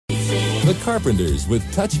the Carpenters with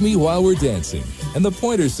Touch Me While We're Dancing, and the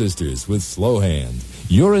Pointer Sisters with Slow Hand.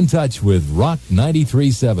 You're in touch with Rock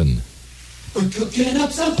 93.7. We're cooking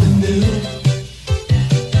up something new.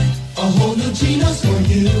 A whole new Geno's for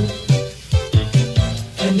you.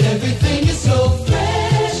 And everything is so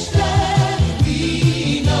fresh that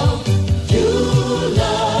we know you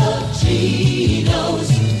love Geno's.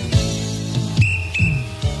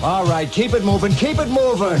 All right, keep it moving, keep it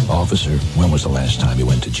moving. Officer, when was the last time you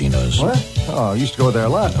went to Geno's? What? Oh, I used to go there a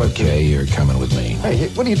lot. Okay, you're coming with me. Hey,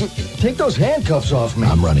 what do you do? Take those handcuffs off me.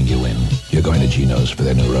 I'm running you in. You're going to Geno's for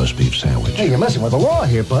their new roast beef sandwich. Hey, you're messing with the law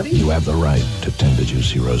here, buddy. You have the right to tender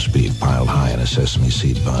juicy roast beef piled high in a sesame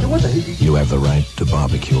seed bun. What the? You have the right to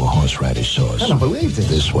barbecue a horseradish sauce. I don't believe this.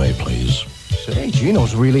 This way, please. Say,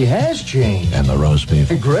 Geno's really has changed. And the roast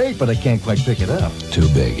beef? Great, but I can't quite pick it up. Too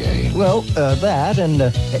big, eh? Well, that,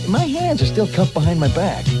 and my hands are still cuffed behind my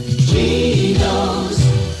back. Geno's,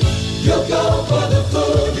 you'll go for the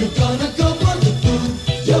food. You're gonna go for the food.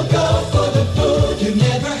 You'll go for the food. You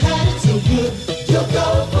never had it so good. You'll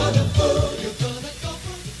go for the food. You're gonna go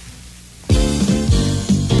for the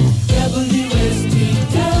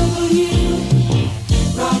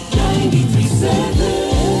WSTW, Rock 93.7.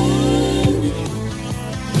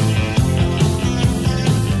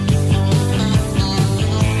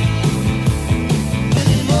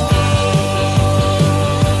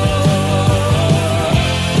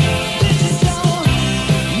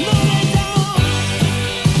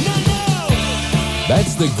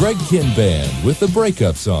 That's the Greg Kinn Band with the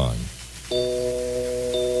breakup song.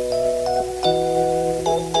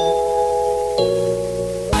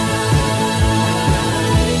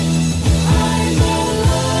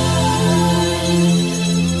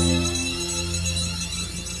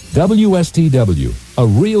 WSTW, a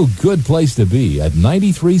real good place to be at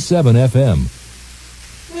 93.7 FM.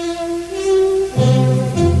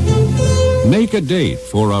 Make a date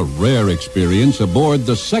for a rare experience aboard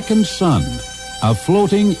the Second Sun, a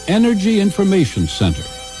floating energy information center.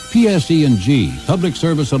 PSE&G, Public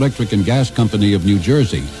Service Electric and Gas Company of New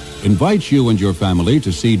Jersey, invites you and your family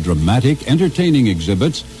to see dramatic, entertaining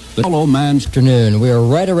exhibits that follow man's... Afternoon. We are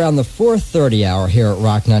right around the 4:30 hour here at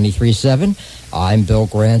Rock 93.7. I'm Bill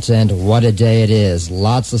Grant, and what a day it is.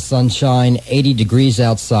 Lots of sunshine, 80 degrees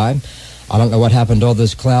outside. I don't know what happened to all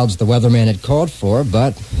those clouds the weatherman had called for,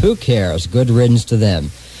 but who cares? Good riddance to them.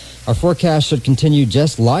 Our forecast should continue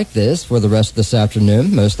just like this for the rest of this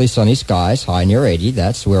afternoon. Mostly sunny skies, high near 80.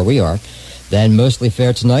 That's where we are. Then mostly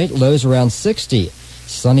fair tonight, lows around 60.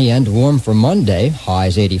 Sunny and warm for Monday,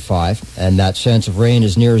 highs 85. And that chance of rain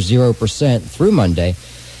is near 0% through Monday.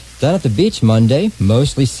 Down at the beach Monday,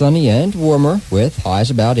 mostly sunny and warmer with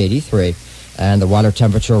highs about 83. And the water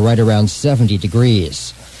temperature right around 70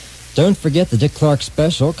 degrees. Don't forget the Dick Clark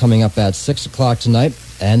special coming up at 6 o'clock tonight.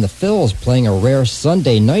 And the Phils playing a rare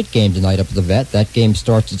Sunday night game tonight up at the Vet. That game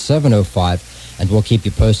starts at 7:05, and we'll keep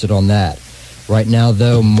you posted on that. Right now,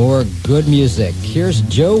 though, more good music. Here's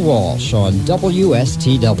Joe Walsh on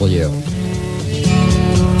WSTW.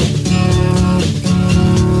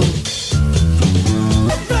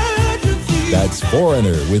 That's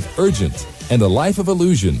Foreigner with Urgent and A Life of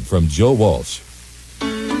Illusion from Joe Walsh.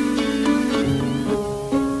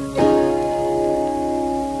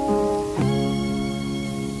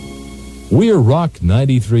 We're Rock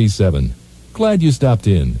 93.7. Glad you stopped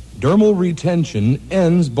in. Dermal retention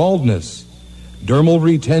ends baldness. Dermal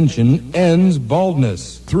retention ends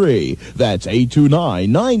baldness. 3. That's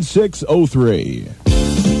 829-9603.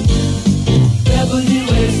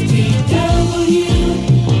 WSTW.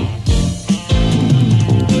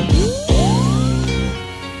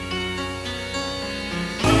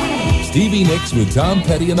 Stevie Nicks with Tom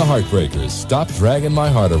Petty and the Heartbreakers, Stop Dragging My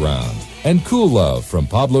Heart Around. And Cool Love from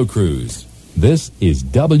Pablo Cruz. This is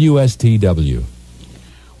WSTW.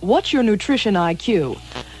 What's your nutrition IQ?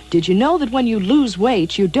 Did you know that when you lose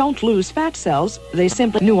weight, you don't lose fat cells? They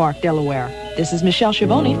simply... Newark, Delaware. This is Michelle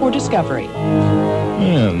Schiavone for Discovery.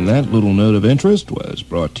 And that little note of interest was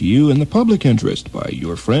brought to you in the public interest by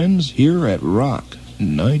your friends here at Rock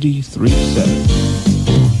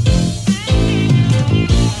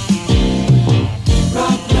 93.7.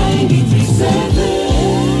 Rock 93.7.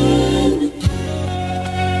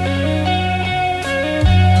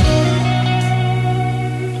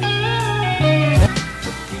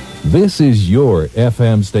 This is your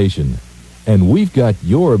FM station, and we've got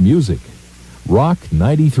your music. Rock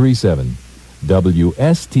 93.7,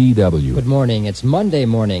 WSTW. Good morning. It's Monday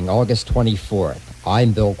morning, August 24th.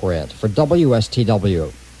 I'm Bill Grant for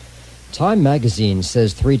WSTW. Time magazine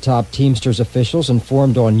says 3 top Teamsters officials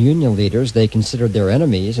informed on union leaders they considered their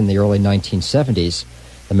enemies in the early 1970s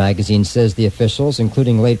The magazine says the officials,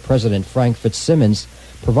 including late President Frank Fitzsimmons,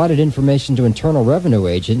 provided information to Internal Revenue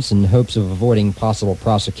agents in hopes of avoiding possible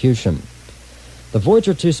prosecution. The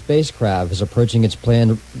Voyager 2 spacecraft is approaching its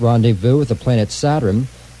planned rendezvous with the planet Saturn.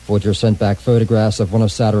 Voyager sent back photographs of one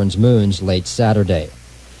of Saturn's moons late Saturday.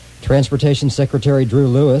 Transportation Secretary Drew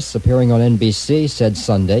Lewis, appearing on NBC, said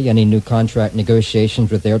Sunday any new contract negotiations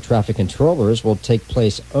with air traffic controllers will take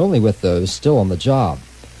place only with those still on the job.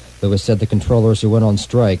 Lewis said the controllers who went on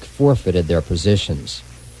strike forfeited their positions.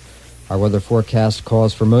 Our weather forecast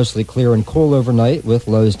calls for mostly clear and cool overnight with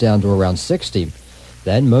lows down to around 60.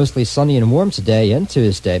 Then mostly sunny and warm today and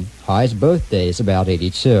Tuesday, highs both days about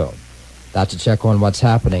 82. That's a check on what's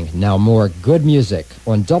happening. Now more good music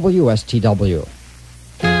on WSTW.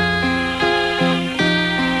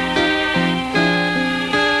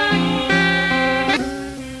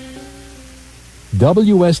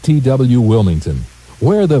 WSTW Wilmington,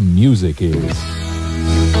 where the music is.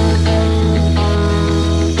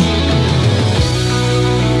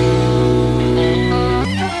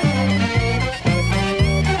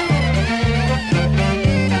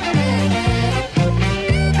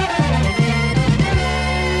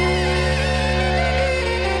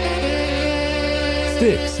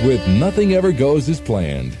 Sticks with Nothing Ever Goes as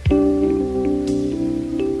Planned.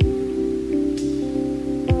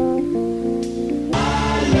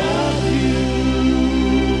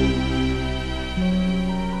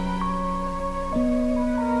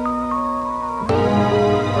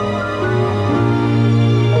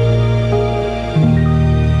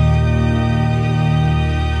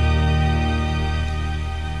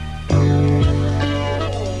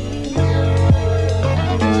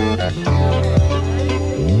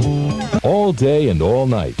 All day and all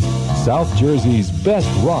night. South Jersey's best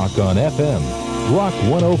rock on FM. Rock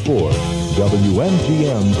 104.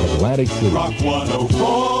 WMGM Atlantic City. Rock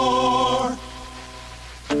 104.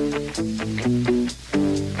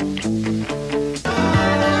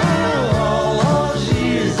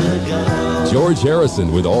 George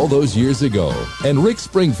Harrison with All Those Years Ago. And Rick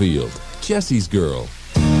Springfield, Jesse's Girl.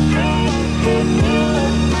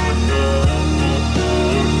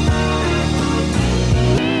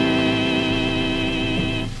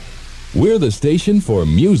 We're the station for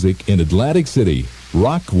music in Atlantic City.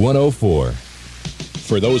 Rock 104.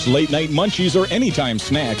 For those late-night munchies or anytime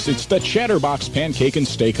snacks, it's the Chatterbox Pancake and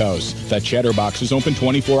Steakhouse. The Chatterbox is open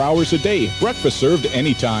 24 hours a day. Breakfast served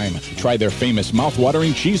anytime. Try their famous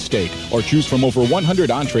mouth-watering cheesesteak or choose from over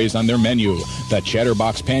 100 entrees on their menu. The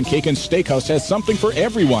Chatterbox Pancake and Steakhouse has something for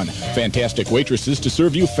everyone. Fantastic waitresses to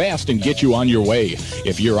serve you fast and get you on your way.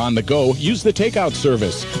 If you're on the go, use the takeout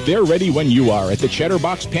service. They're ready when you are at the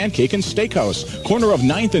Chatterbox Pancake and Steakhouse, corner of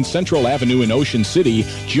 9th and Central Avenue in Ocean City,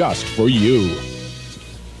 just for you.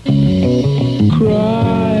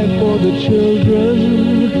 Cry for the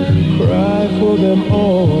children, cry for them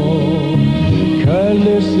all.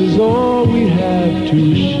 Kindness is all we have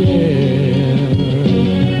to share.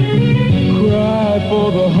 Cry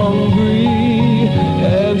for the hungry,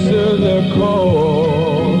 answer their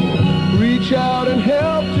call. Reach out and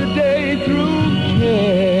help today through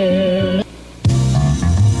care.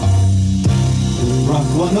 Rock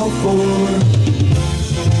 104.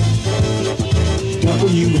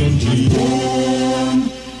 WMGM.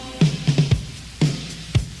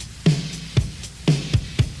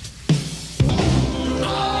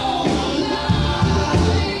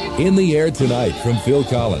 In the Air Tonight from Phil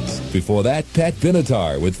Collins. Before that, Pat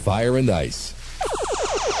Benatar with Fire and Ice.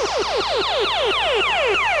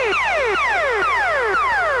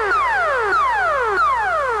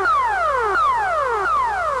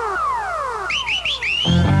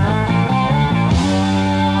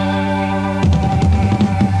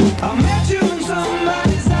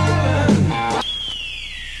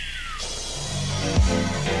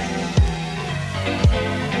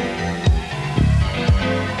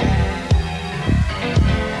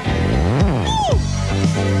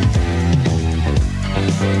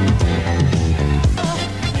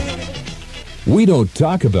 We don't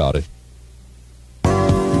talk about it.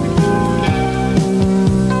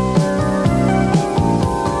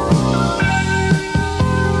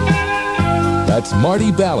 That's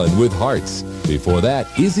Marty Ballin with Hearts. Before that,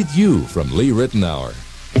 Is It You from Lee Rittenauer.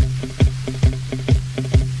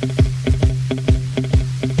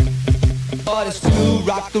 But it's to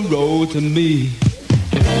rock the road to me.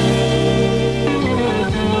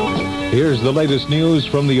 Here's the latest news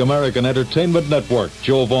from the American Entertainment Network.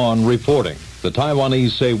 Joe Vaughn reporting. The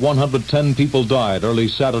Taiwanese say 110 people died early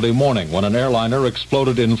Saturday morning when an airliner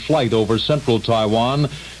exploded in flight over central Taiwan,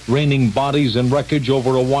 raining bodies and wreckage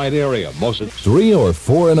over a wide area. Most 3 or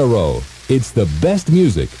 4 in a row. It's the best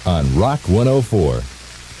music on Rock 104.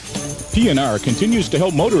 P&R continues to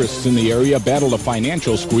help motorists in the area battle the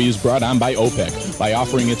financial squeeze brought on by OPEC by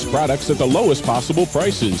offering its products at the lowest possible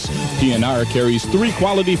prices. P&R carries 3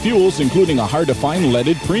 quality fuels, including a hard-to-find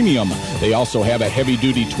leaded premium. They also have a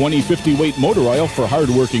heavy-duty 2050 weight motor oil for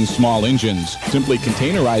hard-working small engines. Simply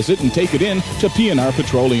containerize it and take it in to P&R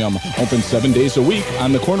Petroleum. Open 7 days a week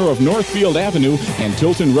on the corner of Northfield Avenue and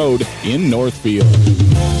Tilton Road in Northfield.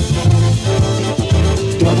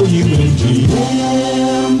 WMGM.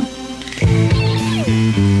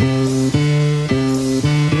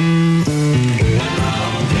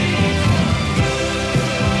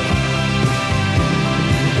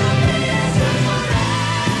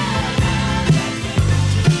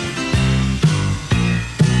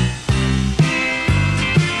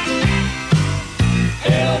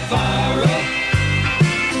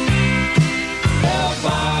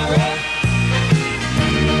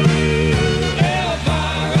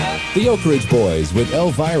 The Oak Ridge Boys with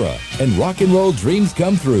Elvira and Rock and Roll Dreams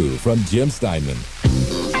Come Through from Jim Steinman.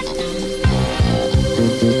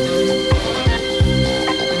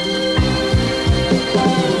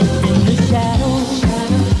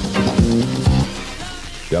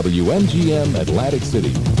 WMGM Atlantic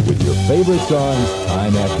City with your favorite songs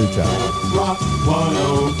time after time. Rock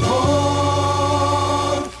 104.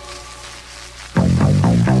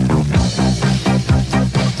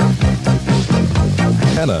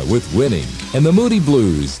 Hannah with Winning and the Moody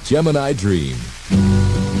Blues, Gemini Dream.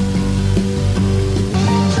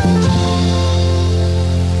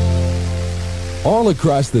 All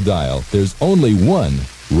across the dial, there's only one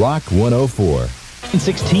Rock 104.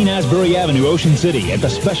 16 Asbury Avenue, Ocean City, at the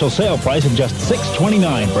special sale price of just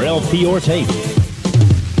 $6.29 for LP or tape.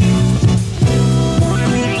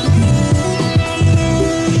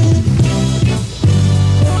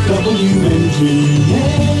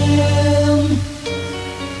 WMGM.